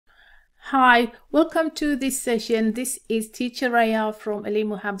Hi, welcome to this session. This is Teacher Raya from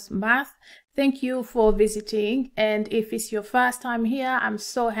Elimuhab's Math. Thank you for visiting, and if it's your first time here, I'm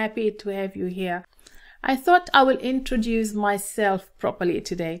so happy to have you here. I thought I will introduce myself properly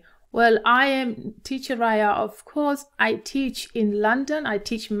today. Well, I am Teacher Raya. Of course, I teach in London. I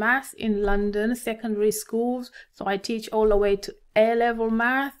teach math in London, secondary schools. So I teach all the way to A-level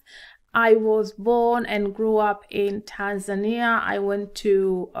math. I was born and grew up in Tanzania. I went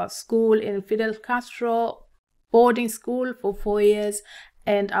to a school in Fidel Castro boarding school for 4 years,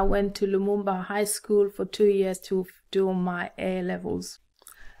 and I went to Lumumba High School for 2 years to do my A-levels.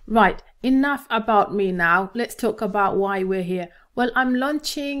 Right, enough about me now. Let's talk about why we're here. Well, I'm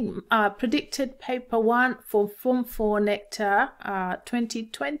launching predicted paper 1 for Form 4 Nectar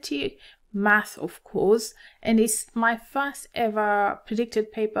 2020 math, of course, and it's my first ever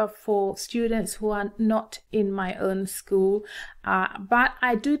predicted paper for students who are not in my own school, but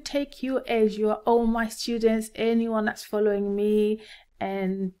I do take you as you are all my students, anyone that's following me,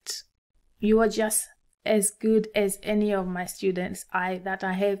 and you are just as good as any of my students that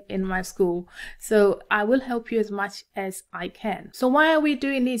I have in my school. So I will help you as much as I can. So why are we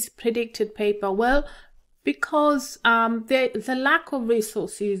doing this predicted paper? Well, because there's a lack of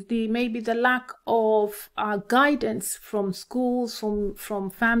resources, maybe the lack of guidance from schools, from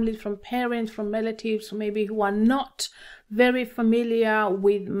families, from parents, from relatives, maybe who are not very familiar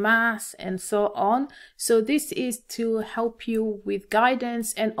with math and so on. So this is to help you with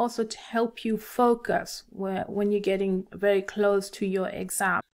guidance and also to help you focus when you're getting very close to your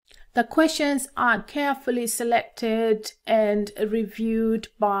exam. The questions are carefully selected and reviewed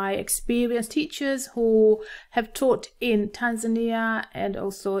by experienced teachers who have taught in Tanzania and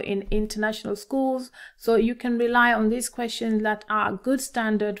also in international schools. So you can rely on these questions that are good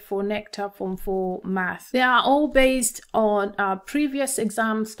standard for Nectar Form 4 Math. They are all based on previous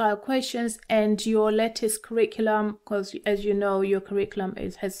exam style questions and your latest curriculum, because as you know, your curriculum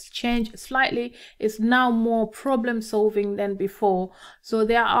has changed slightly. It's now more problem solving than before. So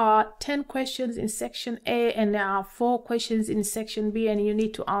there are 10 questions in section A and there are 4 questions in section B, and you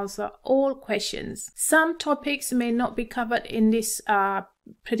need to answer all questions. Some topics may not be covered in this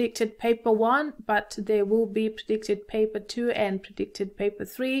predicted paper 1, but there will be predicted paper 2 and predicted paper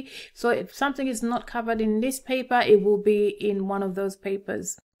 3. So if something is not covered in this paper, it will be in one of those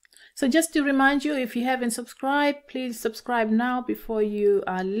papers. So just to remind you, if you haven't subscribed, please subscribe now before you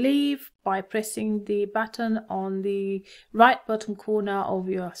leave by pressing the button on the right bottom corner of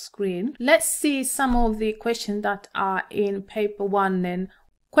your screen. Let's see some of the questions that are in paper 1 then.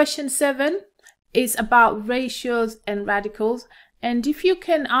 Question 7 is about ratios and radicals. And if you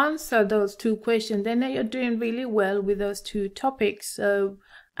can answer those 2 questions, then you're doing really well with those 2 topics. So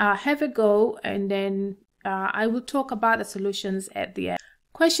have a go, and then I will talk about the solutions at the end.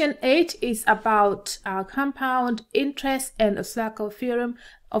 Question 8 is about compound interest and a circle theorem.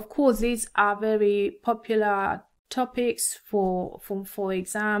 Of course, these are very popular topics for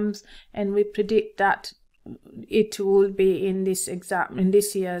exams, and we predict that it will be in this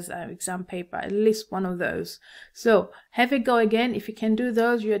year's exam paper, at least one of those. So have a go again. If you can do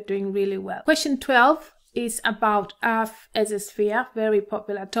those, you're doing really well. Question 12 is about Earth as a sphere, very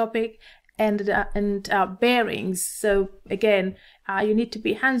popular topic, and bearings. So again, you need to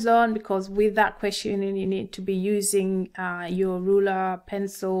be hands-on, because with that question you need to be using your ruler,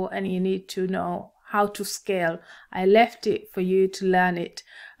 pencil, and you need to know how to scale. I left it for you to learn it.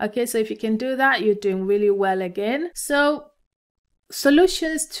 Okay, so if you can do that, you're doing really well again. So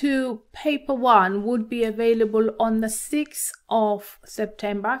solutions to paper 1 would be available on the 6th of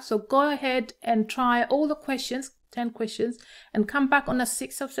September. So go ahead and try all the questions, 10 questions, and come back on the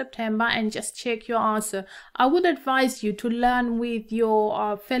 6th of September and just check your answer. I would advise you to learn with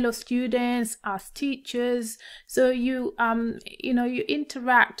your fellow students as teachers, so you you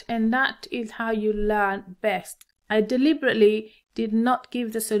interact, and that is how you learn best. I deliberately did not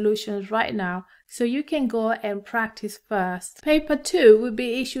give the solutions right now, so you can go and practice first. Paper 2 will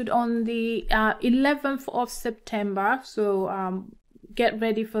be issued on the 11th of September, so get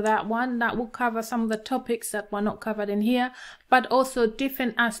ready for that one. That will cover some of the topics that were not covered in here, but also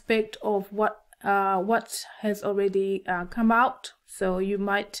different aspect of what has already come out. So you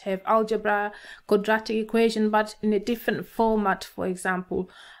might have algebra, quadratic equation, but in a different format, for example.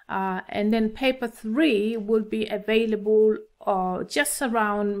 And then paper 3 will be available just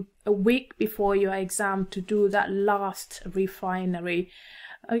around a week before your exam to do that last refinery.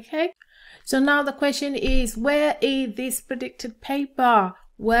 Okay. So now the question is, where is this predicted paper?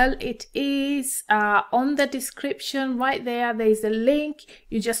 Well, it is on the description right there. There's a link.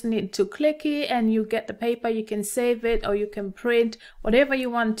 You just need to click it and you get the paper. You can save it or you can print, whatever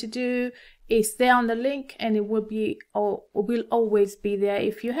you want to do. It's there on the link, and it will be, or will always be there.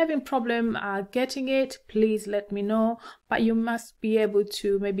 If you're having problem getting it, please let me know. But you must be able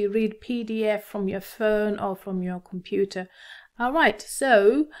to maybe read PDF from your phone or from your computer. All right,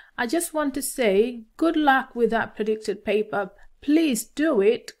 so I just want to say good luck with that predicted paper. Please do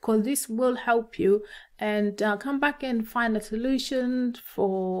it, because this will help you, and come back and find a solution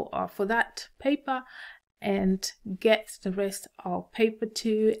for that paper, and get the rest of paper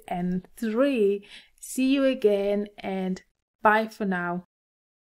 2 and 3. See you again, and bye for now.